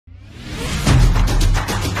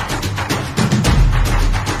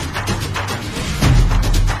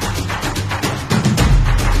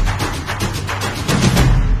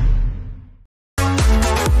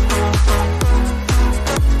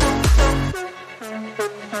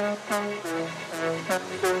We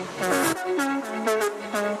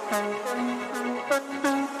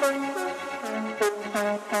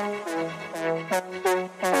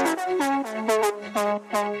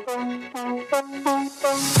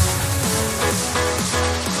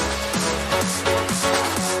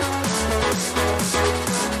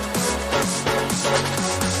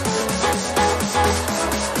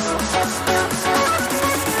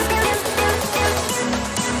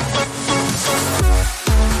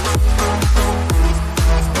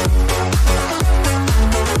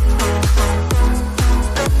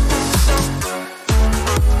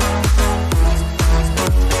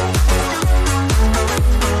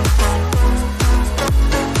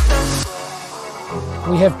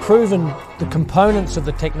have proven the components of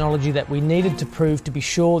the technology that we needed to prove to be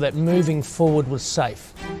sure that moving forward was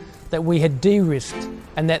safe, that we had de-risked,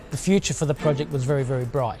 and that the future for the project was very, very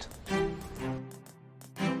bright.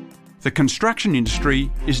 The construction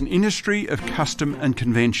industry is an industry of custom and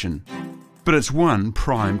convention, but it's one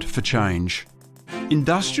primed for change.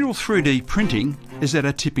 Industrial 3D printing is at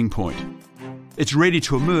a tipping point. It's ready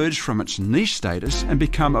to emerge from its niche status and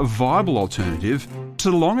become a viable alternative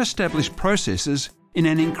to the long-established processes in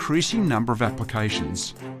an increasing number of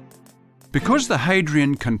applications. Because the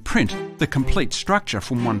Hadrian can print the complete structure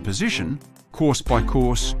from one position, course by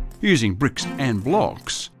course, using bricks and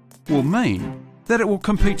blocks, will mean that it will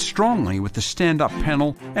compete strongly with the stand-up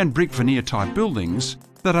panel and brick veneer type buildings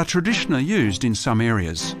that are traditionally used in some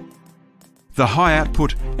areas. The high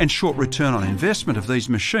output and short return on investment of these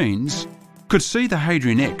machines could see the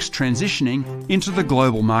Hadrian X transitioning into the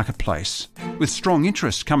global marketplace, with strong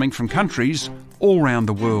interest coming from countries all around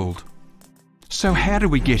the world. So how did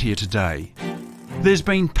we get here today? There's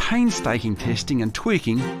been painstaking testing and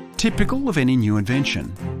tweaking typical of any new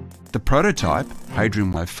invention. The prototype,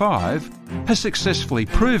 Hadrian Y5, has successfully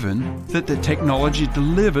proven that the technology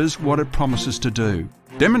delivers what it promises to do,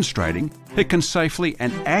 demonstrating it can safely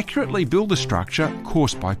and accurately build a structure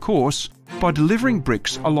course by course by delivering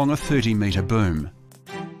bricks along a 30-metre boom.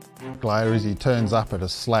 Later is he turns up at a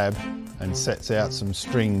slab and sets out some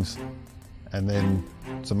strings and then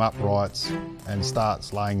some uprights and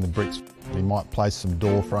starts laying the bricks. He might place some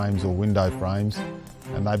door frames or window frames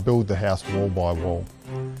and they build the house wall by wall.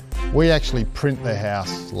 We actually print the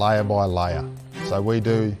house layer by layer. So we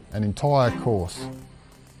do an entire course.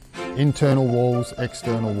 Internal walls,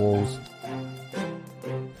 external walls.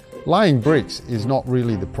 Laying bricks is not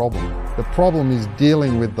really the problem. The problem is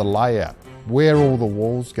dealing with the layout, where all the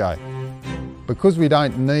walls go. Because we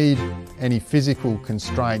don't need any physical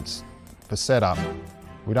constraints for setup,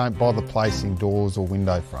 we don't bother placing doors or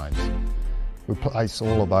window frames. We place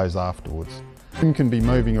all of those afterwards. It can be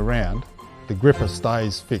moving around. The gripper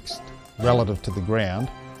stays fixed relative to the ground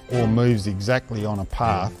or moves exactly on a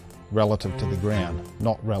path relative to the ground,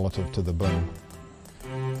 not relative to the boom.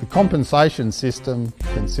 The compensation system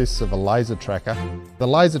consists of a laser tracker. The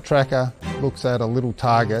laser tracker looks at a little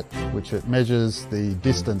target which it measures the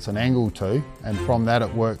distance and angle to, and from that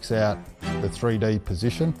it works out the 3D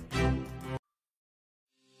position.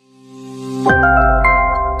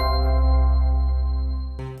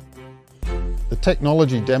 The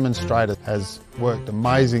technology demonstrator has worked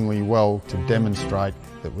amazingly well to demonstrate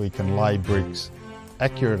that we can lay bricks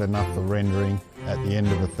accurate enough for rendering at the end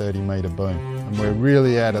of a 30-metre boom. And we're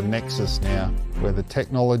really at a nexus now where the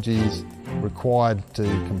technologies required to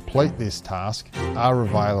complete this task are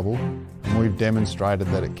available, and we've demonstrated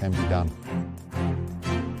that it can be done.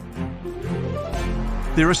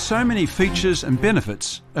 There are so many features and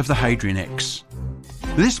benefits of the Hadrian X.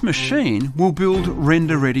 This machine will build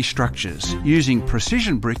render-ready structures using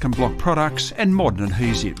precision brick and block products and modern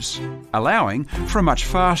adhesives, allowing for a much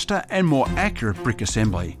faster and more accurate brick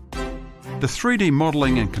assembly. The 3D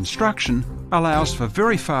modelling and construction allows for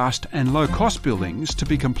very fast and low-cost buildings to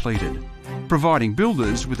be completed, providing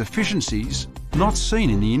builders with efficiencies not seen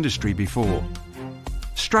in the industry before.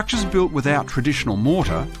 Structures built without traditional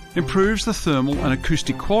mortar improves the thermal and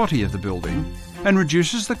acoustic quality of the building and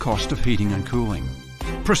reduces the cost of heating and cooling.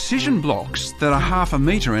 Precision blocks that are ½ a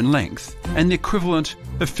metre in length and the equivalent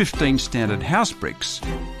of 15 standard house bricks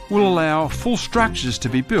will allow full structures to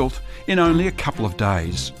be built in only a couple of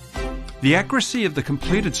days. The accuracy of the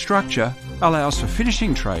completed structure allows for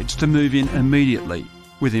finishing trades to move in immediately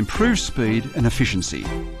with improved speed and efficiency.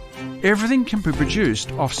 Everything can be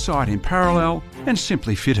produced off-site in parallel and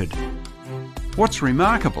simply fitted. What's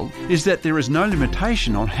remarkable is that there is no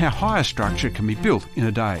limitation on how high a structure can be built in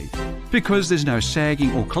a day, because there's no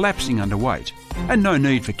sagging or collapsing under weight, and no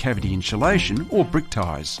need for cavity insulation or brick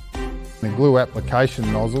ties. The glue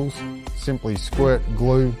application nozzles simply squirt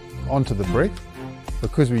glue onto the brick,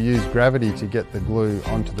 Because we use gravity to get the glue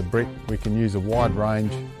onto the brick, we can use a wide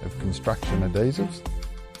range of construction adhesives.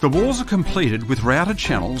 The walls are completed with routed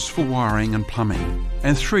channels for wiring and plumbing,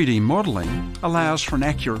 and 3D modelling allows for an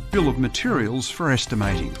accurate bill of materials for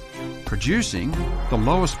estimating, producing the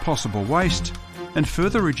lowest possible waste and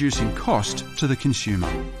further reducing cost to the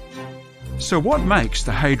consumer. So what makes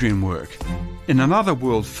the Hadrian work? In another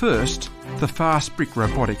world first, the Fast Brick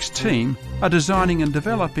Robotics team are designing and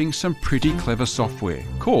developing some pretty clever software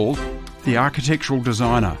called the Architectural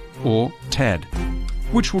Designer, or TAD,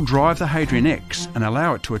 which will drive the Hadrian X and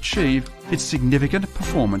allow it to achieve its significant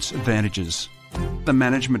performance advantages: the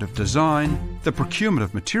management of design, the procurement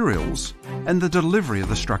of materials, and the delivery of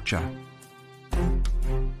the structure.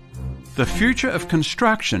 The future of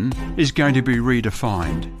construction is going to be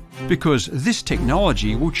redefined because this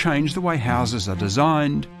technology will change the way houses are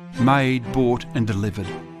designed, made, bought and delivered.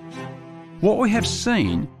 What we have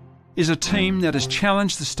seen is a team that has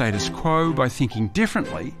challenged the status quo by thinking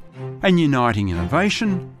differently and uniting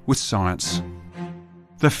innovation with science.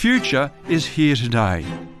 The future is here today.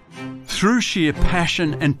 Through sheer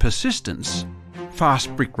passion and persistence,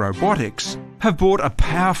 Fast Brick Robotics have brought a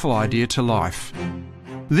powerful idea to life.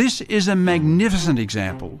 This is a magnificent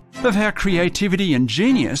example of how creativity and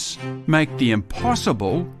genius make the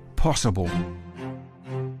impossible possible.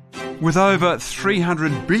 With over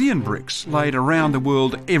 300 billion bricks laid around the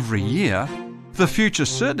world every year, the future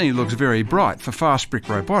certainly looks very bright for Fast Brick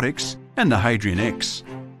Robotics and the Hadrian X.